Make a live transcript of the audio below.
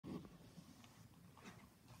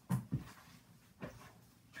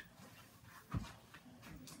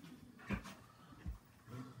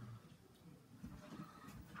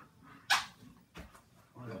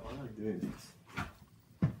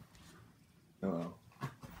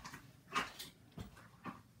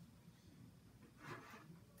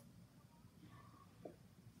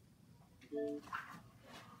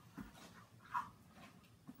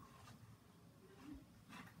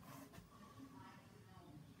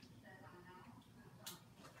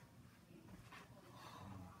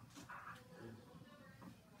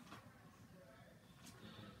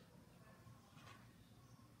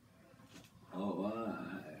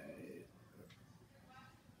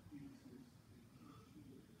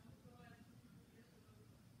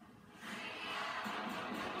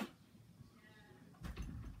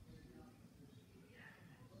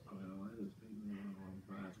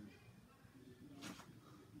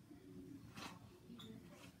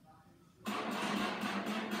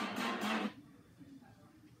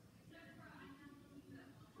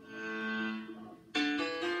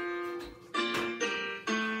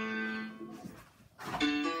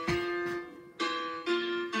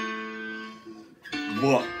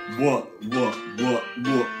What?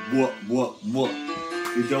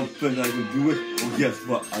 You don't think I can do it? Well, guess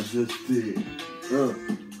what? I just did.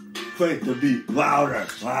 Crank the beat louder.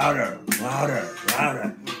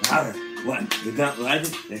 What? You don't like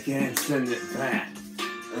it? You can't send it back.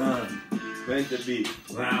 Crank the beat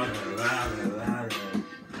louder.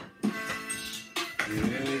 You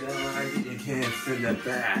really don't like it? You can't send it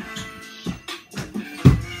back.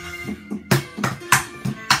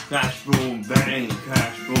 Crash, boom, bang,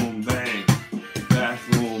 crash, boom, bang, crash,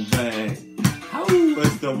 boom, bang. How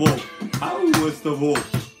is the wolf? How is the wolf?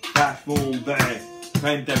 Crash, boom, bang.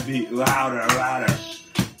 Crank that beat louder.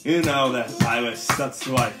 You know that virus, that's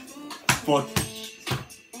like foot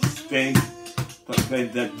stink. But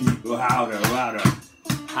crank that beat louder.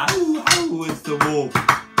 How is the wolf?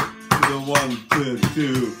 To the 1, 2,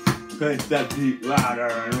 2. Crank that beat louder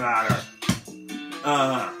and louder.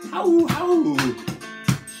 How?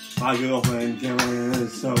 My girlfriend came in,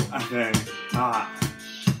 so I think hot.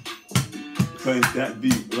 Crank that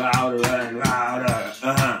beat louder and louder.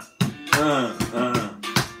 How?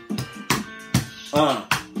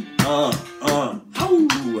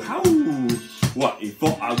 What, you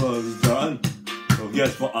thought I was done? Well,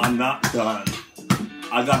 guess what, I'm not done.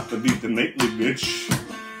 I got the beat to make me bitch.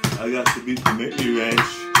 I got the beat to make me rich.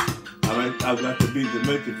 I got the beat to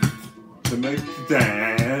make you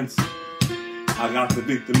dance. I got the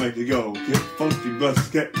beat to make you go, get funky,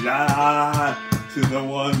 bust, get live. To the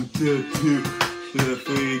 1, 2, 2, to the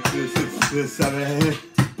 3, to the 6, to the 7.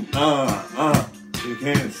 You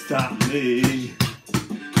can't stop me.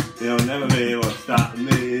 You'll never be able to stop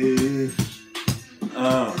me.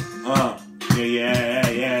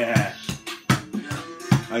 Yeah.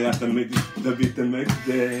 I got the beat to make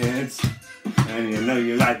you dance. And you know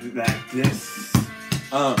you like it like this.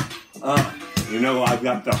 You know I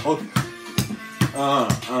got the hook.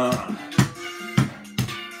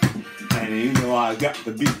 And you know I got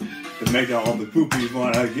the beat to make all the groupies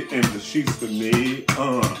wanna get in the sheets with me.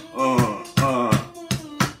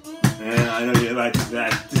 And I know you like it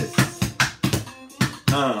like this.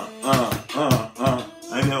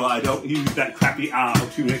 I know I don't use that crappy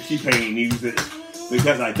auto-tune that T-Pain uses.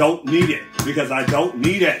 Because I don't need it. Because I don't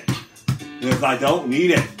need it.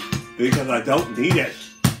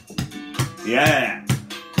 Yeah.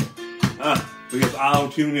 Because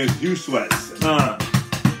auto-tune is useless.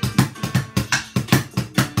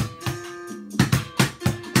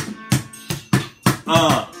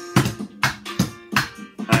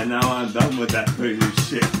 And now I'm done with that crazy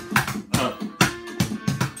shit.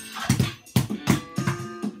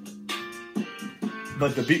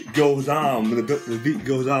 But the beat goes on, the beat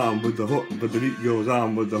goes on with the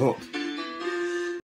hook,